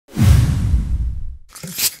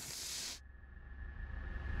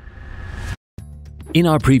In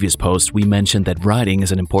our previous post, we mentioned that writing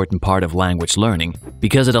is an important part of language learning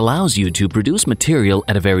because it allows you to produce material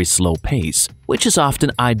at a very slow pace, which is often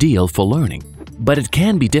ideal for learning. But it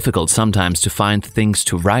can be difficult sometimes to find things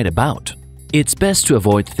to write about. It's best to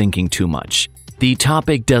avoid thinking too much. The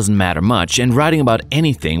topic doesn't matter much, and writing about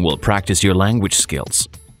anything will practice your language skills.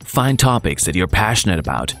 Find topics that you're passionate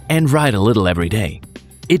about and write a little every day.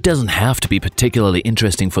 It doesn't have to be particularly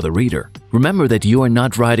interesting for the reader. Remember that you are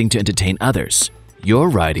not writing to entertain others. You're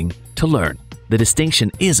writing to learn. The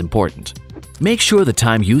distinction is important. Make sure the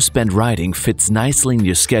time you spend writing fits nicely in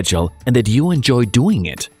your schedule and that you enjoy doing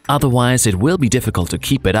it. Otherwise, it will be difficult to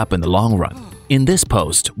keep it up in the long run. In this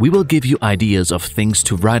post, we will give you ideas of things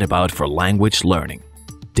to write about for language learning.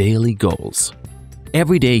 Daily goals.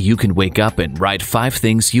 Every day you can wake up and write 5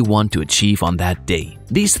 things you want to achieve on that day.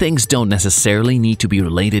 These things don't necessarily need to be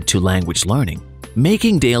related to language learning.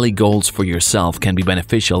 Making daily goals for yourself can be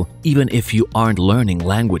beneficial even if you aren't learning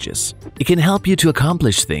languages. It can help you to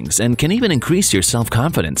accomplish things and can even increase your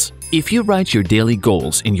self-confidence. If you write your daily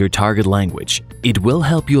goals in your target language, it will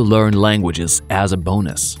help you learn languages as a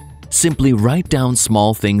bonus. Simply write down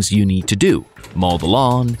small things you need to do. Mow the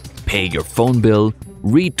lawn, pay your phone bill,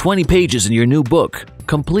 read 20 pages in your new book,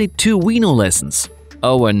 complete 2 Ouino lessons.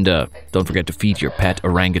 Oh, and don't forget to feed your pet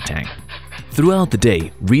orangutan. Throughout the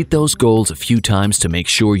day, read those goals a few times to make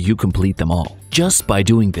sure you complete them all. Just by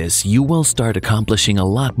doing this, you will start accomplishing a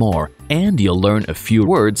lot more and you'll learn a few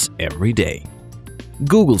words every day.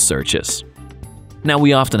 Google searches. Now,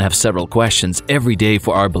 we often have several questions every day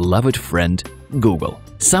for our beloved friend, Google.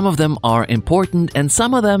 Some of them are important and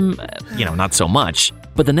some of them, not so much.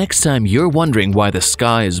 But the next time you're wondering why the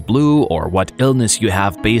sky is blue or what illness you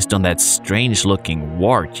have based on that strange-looking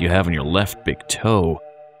wart you have on your left big toe,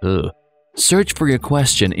 search for your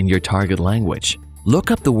question in your target language.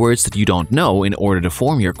 Look up the words that you don't know in order to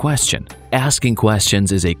form your question. Asking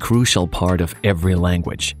questions is a crucial part of every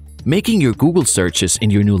language. Making your Google searches in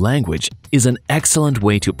your new language is an excellent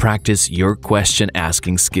way to practice your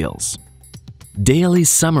question-asking skills. Daily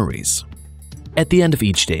summaries. At the end of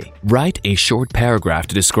each day, write a short paragraph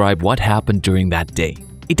to describe what happened during that day.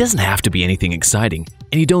 It doesn't have to be anything exciting,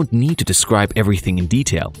 and you don't need to describe everything in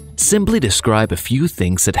detail. Simply describe a few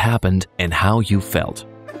things that happened and how you felt.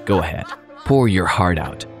 Go ahead, pour your heart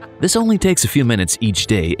out. This only takes a few minutes each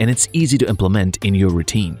day and it's easy to implement in your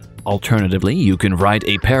routine. Alternatively, you can write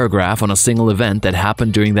a paragraph on a single event that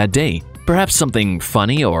happened during that day, perhaps something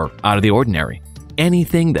funny or out of the ordinary.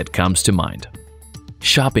 Anything that comes to mind.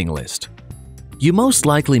 Shopping list. You most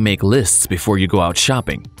likely make lists before you go out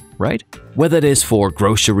shopping, right? Whether it is for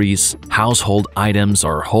groceries, household items,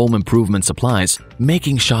 or home improvement supplies,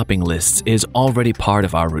 making shopping lists is already part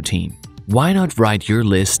of our routine. Why not write your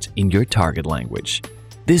list in your target language?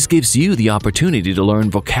 This gives you the opportunity to learn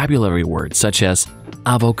vocabulary words such as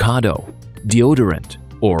avocado, deodorant,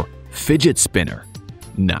 or fidget spinner.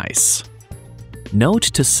 Nice. Note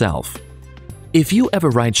to self. If you ever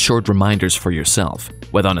write short reminders for yourself,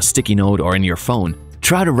 whether on a sticky note or in your phone,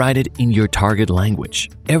 try to write it in your target language.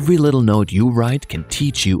 Every little note you write can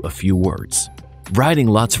teach you a few words. Writing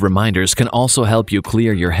lots of reminders can also help you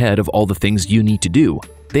clear your head of all the things you need to do,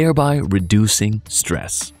 thereby reducing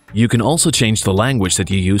stress. You can also change the language that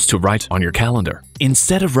you use to write on your calendar.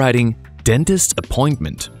 Instead of writing dentist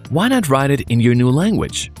appointment, why not write it in your new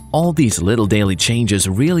language? All these little daily changes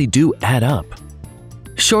really do add up.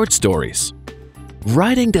 Short stories.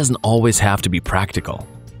 Writing doesn't always have to be practical.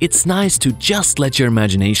 It's nice to just let your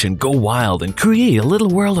imagination go wild and create a little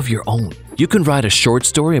world of your own. You can write a short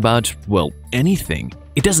story about, anything.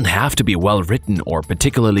 It doesn't have to be well written or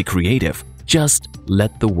particularly creative. Just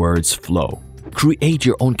let the words flow. Create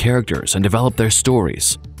your own characters and develop their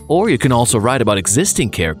stories. Or you can also write about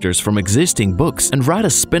existing characters from existing books and write a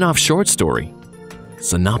spin-off short story.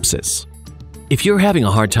 Synopsis. If you're having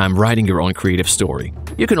a hard time writing your own creative story,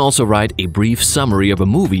 you can also write a brief summary of a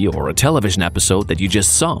movie or a television episode that you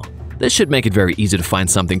just saw. This should make it very easy to find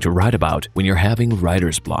something to write about when you're having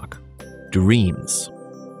writer's block. Dreams.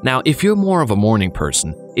 Now, if you're more of a morning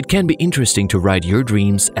person, it can be interesting to write your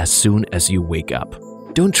dreams as soon as you wake up.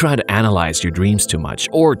 Don't try to analyze your dreams too much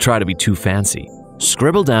or try to be too fancy.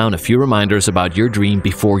 Scribble down a few reminders about your dream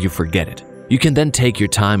before you forget it. You can then take your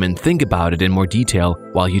time and think about it in more detail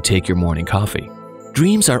while you take your morning coffee.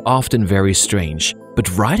 Dreams are often very strange,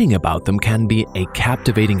 but writing about them can be a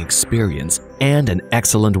captivating experience and an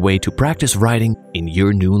excellent way to practice writing in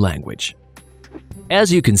your new language.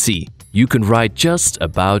 As you can see, you can write just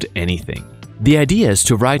about anything. The idea is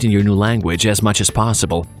to write in your new language as much as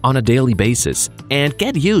possible on a daily basis and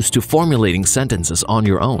get used to formulating sentences on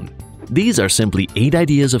your own. These are simply 8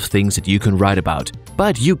 ideas of things that you can write about,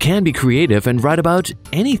 but you can be creative and write about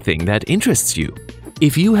anything that interests you.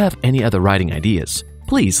 If you have any other writing ideas,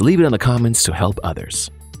 please leave it in the comments to help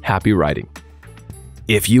others. Happy writing!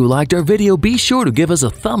 If you liked our video, be sure to give us a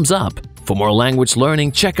thumbs up. For more language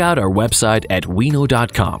learning, check out our website at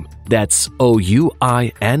ouino.com. That's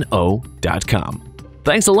Ouino.com.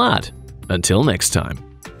 Thanks a lot. Until next time.